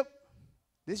worship.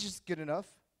 This is good enough.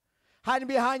 Hiding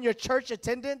behind your church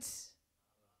attendance.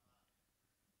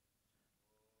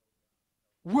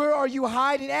 Where are you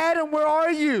hiding? Adam, where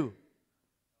are you?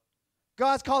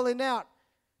 God's calling out.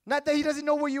 Not that he doesn't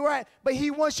know where you're at, but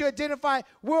he wants you to identify,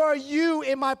 where are you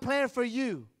in my plan for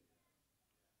you?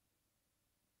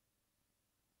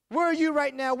 Where are you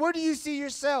right now? Where do you see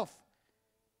yourself?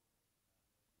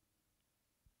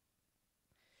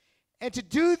 And to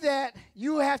do that,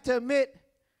 you have to admit,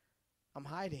 I'm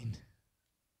hiding.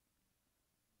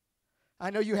 I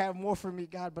know you have more for me,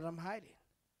 God, but I'm hiding.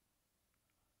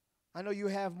 I know you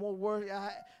have more work.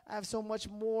 I have so much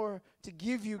more to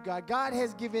give you, God. God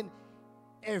has given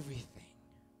everything.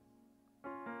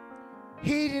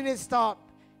 He didn't stop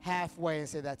halfway and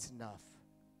say, that's enough.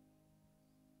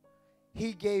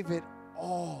 He gave it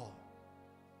all.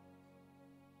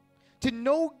 To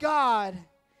know God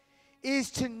is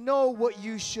to know what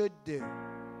you should do.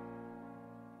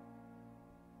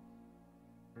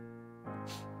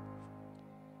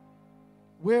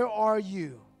 Where are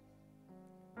you?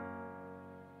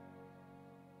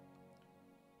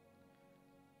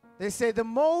 They say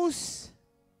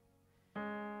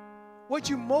what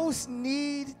you most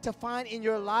need to find in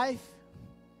your life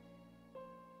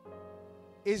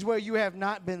is where you have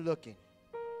not been looking.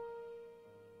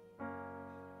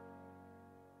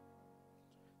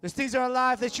 There's things in our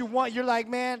life that you want. You're like,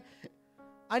 man,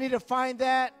 I need to find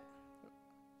that.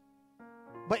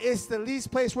 But it's the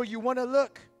least place where you want to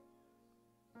look.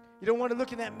 You don't want to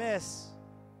look in that mess.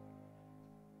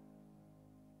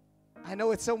 I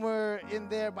know it's somewhere in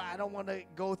there, but I don't want to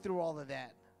go through all of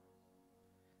that.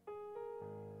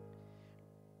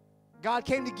 God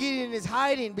came to Gideon in his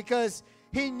hiding because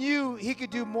he knew he could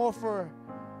do more for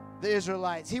the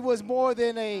Israelites. He was more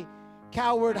than a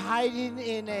coward hiding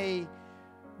in a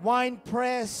wine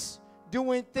press,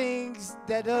 doing things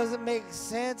that doesn't make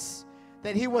sense,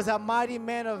 that he was a mighty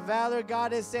man of valor.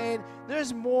 God is saying,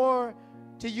 there's more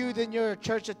to you than your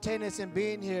church attendance and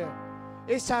being here.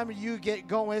 It's time that you get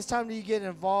going. It's time that you get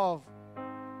involved.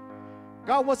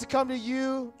 God wants to come to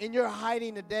you in your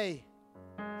hiding today.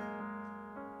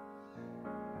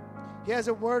 He has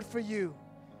a word for you.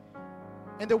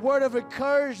 and the word of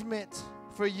encouragement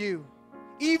for you,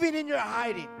 even in your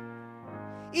hiding.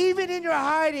 Even in your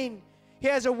hiding, he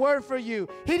has a word for you.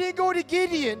 He didn't go to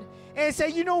Gideon and say,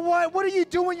 you know what? What are you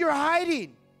doing? You're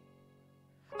hiding.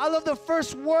 I love the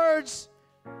first words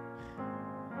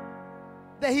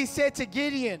that he said to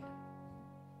Gideon.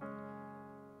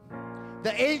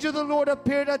 The angel of the Lord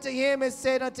appeared unto him and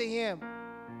said unto him,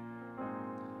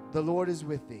 the Lord is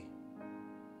with thee.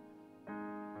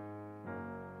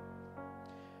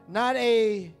 Not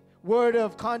a word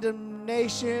of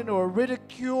condemnation or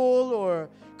ridicule or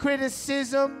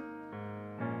criticism.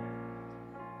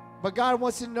 But God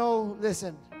wants to know,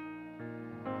 listen,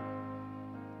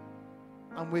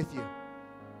 I'm with you.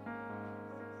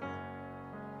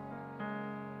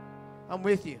 I'm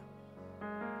with you.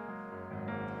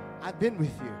 I've been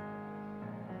with you.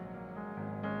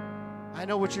 I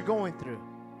know what you're going through.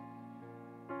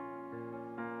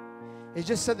 It's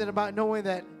just something about knowing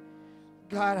that,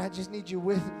 God, I just need you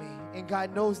with me. And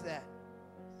God knows that.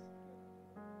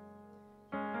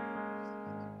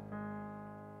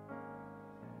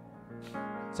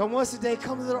 So once a day,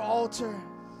 come to the altar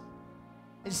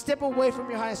and step away from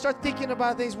your hiding. Start thinking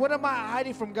about things. What am I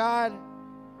hiding from God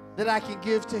that I can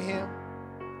give to him?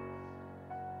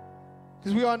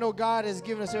 Because we all know God has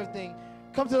given us everything.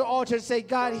 Come to the altar and say,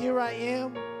 God, here I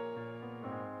am.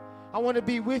 I want to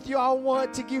be with you. I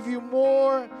want to give you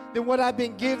more than what I've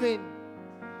been given,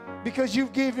 because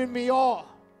you've given me all.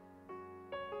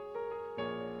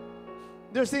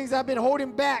 There's things I've been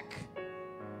holding back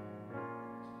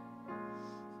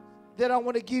that I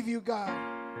want to give you, God.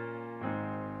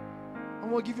 I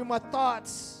want to give you my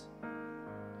thoughts,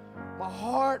 my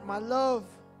heart, my love.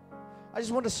 I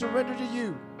just want to surrender to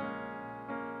you.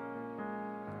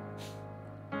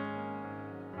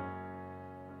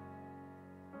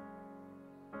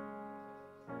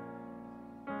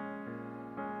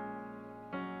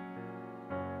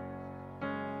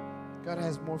 God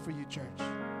has more for you, church.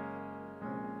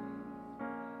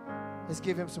 Let's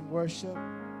give him some worship.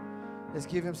 Let's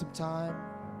give him some time.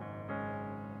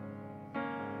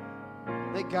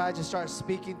 Let God just start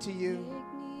speaking to you.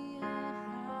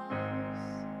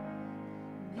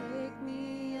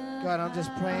 God, I'm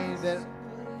just praying that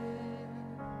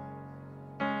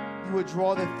you would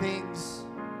draw the things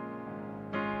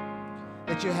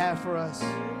that you have for us.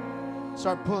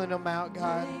 Start pulling them out,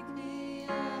 God.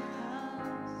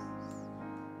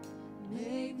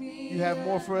 You have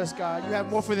more for us, God. You have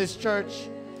more for this church.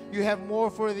 You have more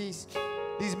for these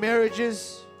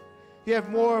marriages. You have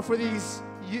more for this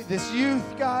youth,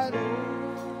 God.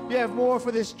 You have more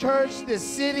for this church, this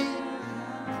city.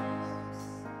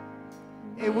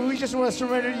 And we just want to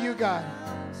surrender to you, God.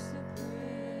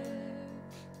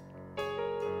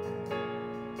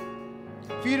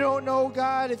 If you don't know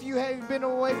God, if you haven't been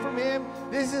away from him,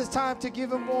 this is time to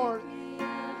give him more.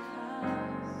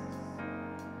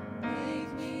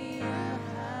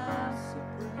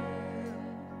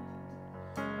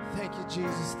 Thank you,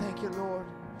 Jesus. Thank you, Lord.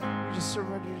 We just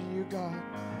surrender to you, God.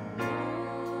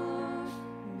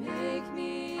 Make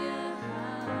me a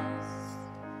house.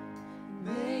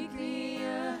 Make me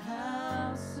a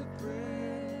house of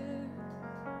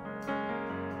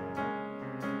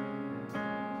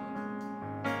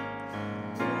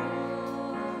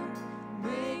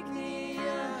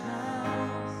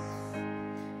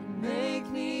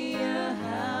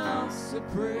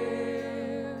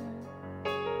prayer.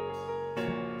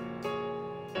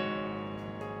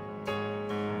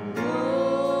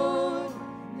 Lord,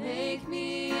 make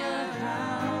me a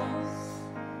house.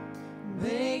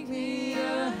 Make me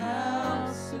a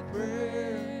house of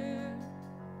prayer.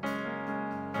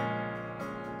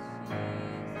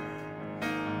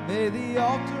 May the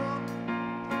altar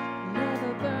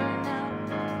never burn out.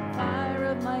 Fire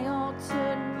of my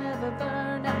altar never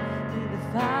burn out. May the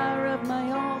fire of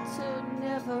my altar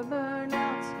never burn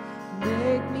out.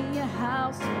 Make me a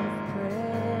house of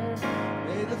prayer.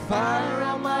 May the fire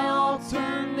on my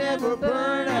altar never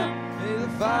burn out. May the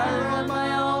fire on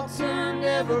my altar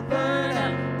never burn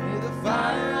out. May the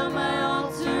fire on my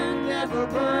altar never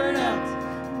burn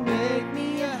out. Make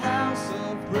me a house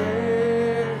of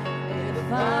prayer. May the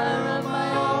fire on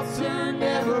my altar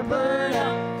never burn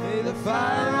out. May the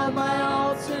fire on my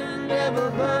altar never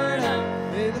burn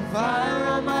out. May the fire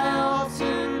on my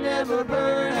altar never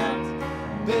burn out.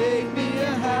 Make me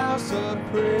a house of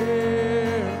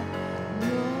prayer.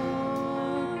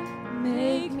 Lord,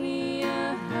 make me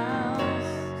a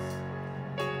house.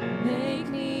 Make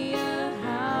me a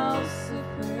house of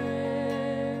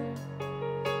prayer.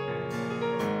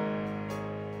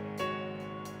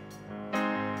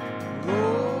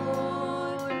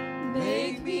 Lord,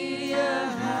 make me a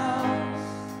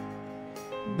house.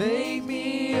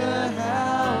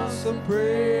 of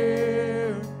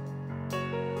prayer.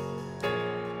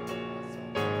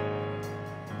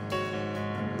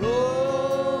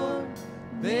 Lord,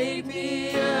 make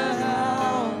me a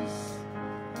house.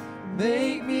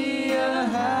 Make me a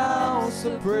house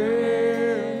of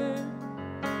prayer.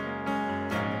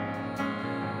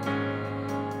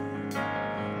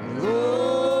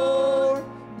 Lord,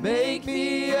 make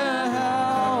me a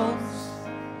house.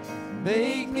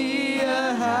 Make me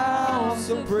a house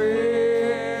of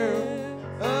prayer.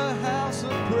 A house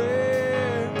of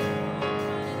prayer.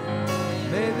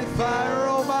 May the fire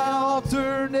on my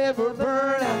altar never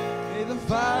burn out. May the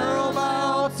fire on my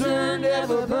altar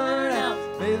never burn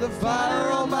out. May the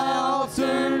fire on my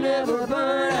altar never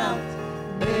burn out.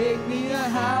 Make me a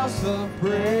house of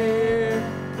prayer.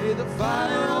 May the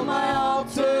fire on my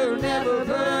altar never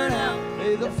burn out.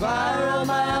 May the fire on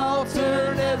my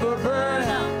altar never burn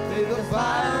out. May the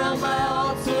fire on my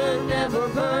altar never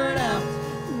burn out.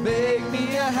 Make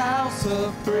me a house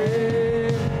of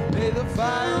prayer. May the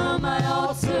fire on my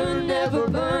altar never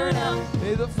burn out.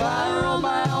 May the fire on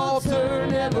my altar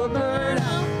never burn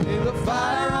out. May the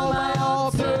fire on my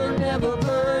altar never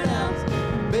burn out.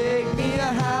 Make me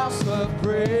a house of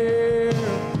prayer.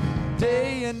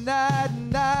 Day and night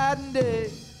and night and day.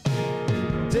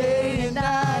 Day and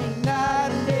night and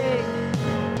night and day.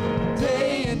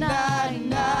 Day and night and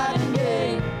night and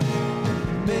day.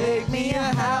 Make me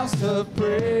a house of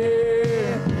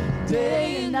prayer.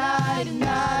 Day and night and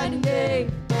night and day.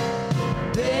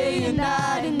 Day and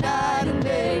night and night and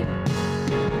day.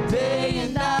 Day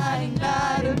and night and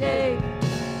night and day.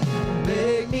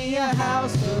 Make me a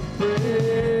house of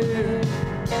prayer.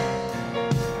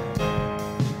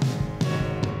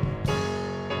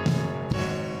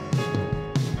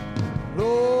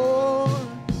 Lord,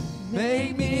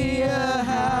 make me a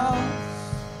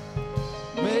house.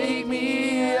 Make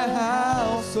me a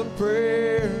house of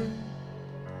prayer.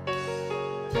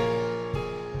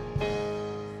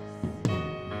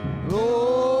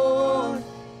 Lord,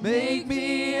 make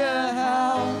me a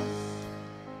house.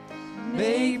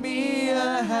 Make me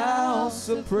a house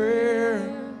of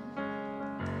prayer.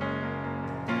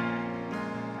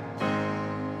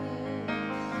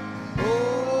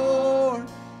 Lord,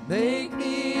 make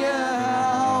me a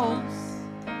house.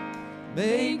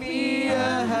 Make me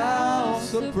a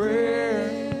house of prayer.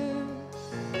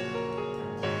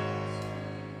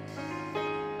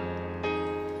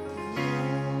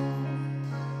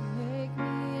 Make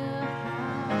me a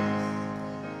house.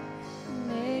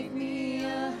 Make me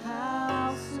a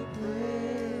house of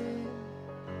prayer.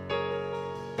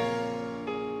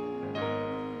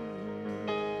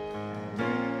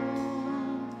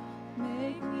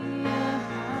 Make me a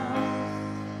house.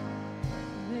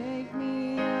 Make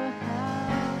me a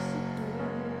house of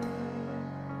prayer.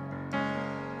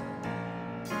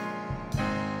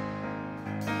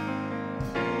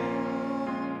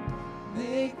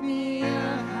 Make me a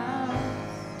house.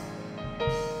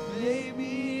 Make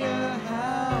me a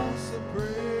house of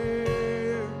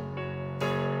prayer.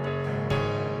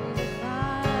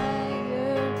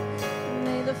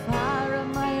 May the fire of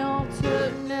my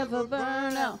altar never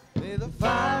burn out. May the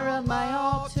Fire of my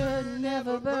altar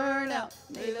never burn out.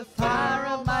 May the fire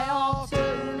of my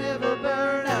altar never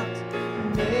burn out.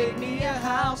 make me a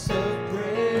house of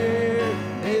prayer.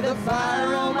 May the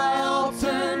fire on my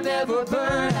altar never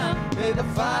burn out. May the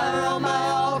fire on my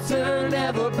altar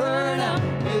never burn out.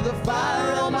 May the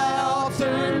fire on my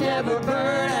altar never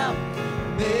burn out.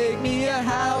 Make me a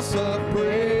house of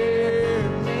prayer.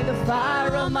 May the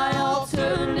fire on my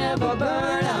altar never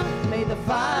burn out. May the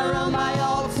fire on my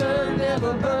altar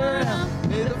never burn out.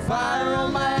 May the fire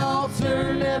on my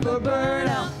altar never burn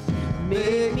out.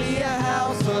 Make me a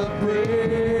house of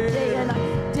prayer.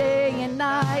 Day and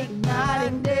night, night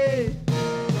and day.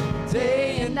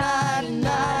 Day and night and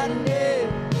night and day.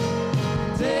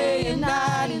 Day and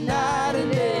night and night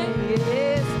and day.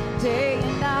 Yes, day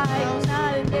and night,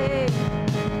 night and day.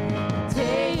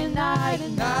 Day and night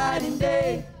and night and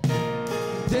day.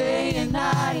 Day and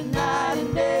night and night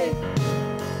and day.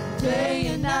 Day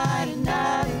and night and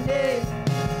night and day.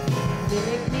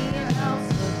 Make me a house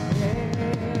of prayer.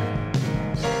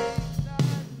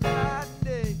 Night and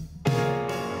day.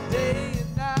 Day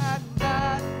and night and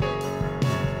night and day.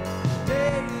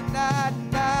 Day and night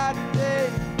and night and day.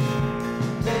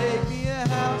 Make me a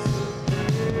house of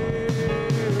prayer.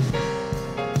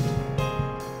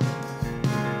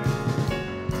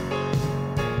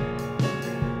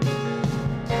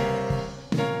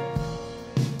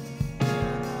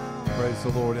 Praise the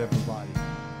Lord, everybody.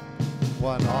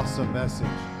 What an awesome message.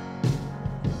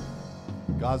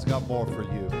 God's got more for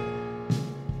you.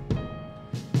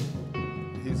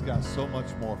 He's got so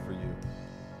much more for you.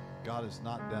 God is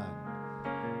not done.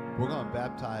 We're going to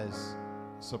baptize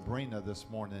Sabrina this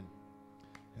morning.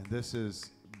 And this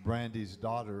is Brandy's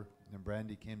daughter. And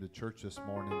Brandy came to church this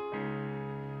morning.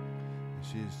 And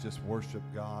she's just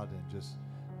worshiped God and just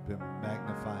been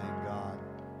magnifying God.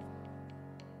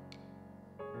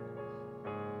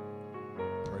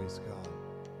 Praise God.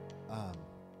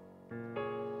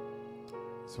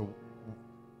 So,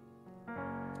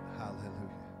 hallelujah.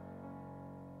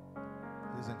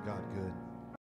 Isn't God good?